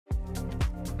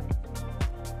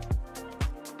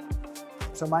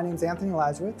So my name is Anthony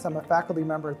Leiserowitz. I'm a faculty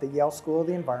member at the Yale School of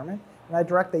the Environment, and I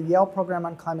direct the Yale program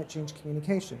on climate change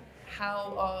communication.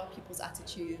 How are people's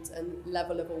attitudes and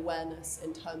level of awareness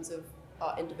in terms of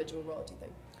our individual role, do you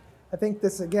think? I think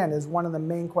this, again, is one of the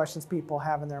main questions people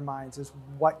have in their minds is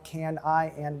what can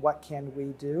I and what can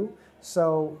we do?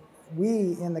 So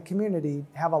we in the community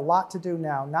have a lot to do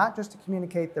now, not just to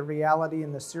communicate the reality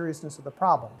and the seriousness of the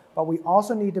problem, but we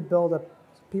also need to build a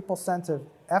people's sense of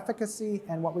efficacy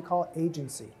and what we call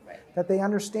agency. Right. That they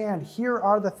understand here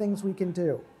are the things we can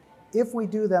do. If we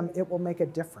do them, it will make a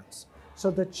difference.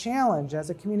 So the challenge as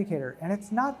a communicator, and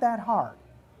it's not that hard,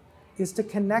 is to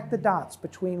connect the dots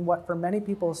between what for many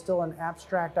people is still an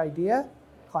abstract idea,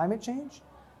 climate change,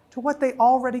 to what they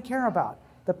already care about,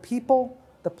 the people,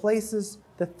 the places,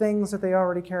 the things that they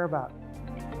already care about.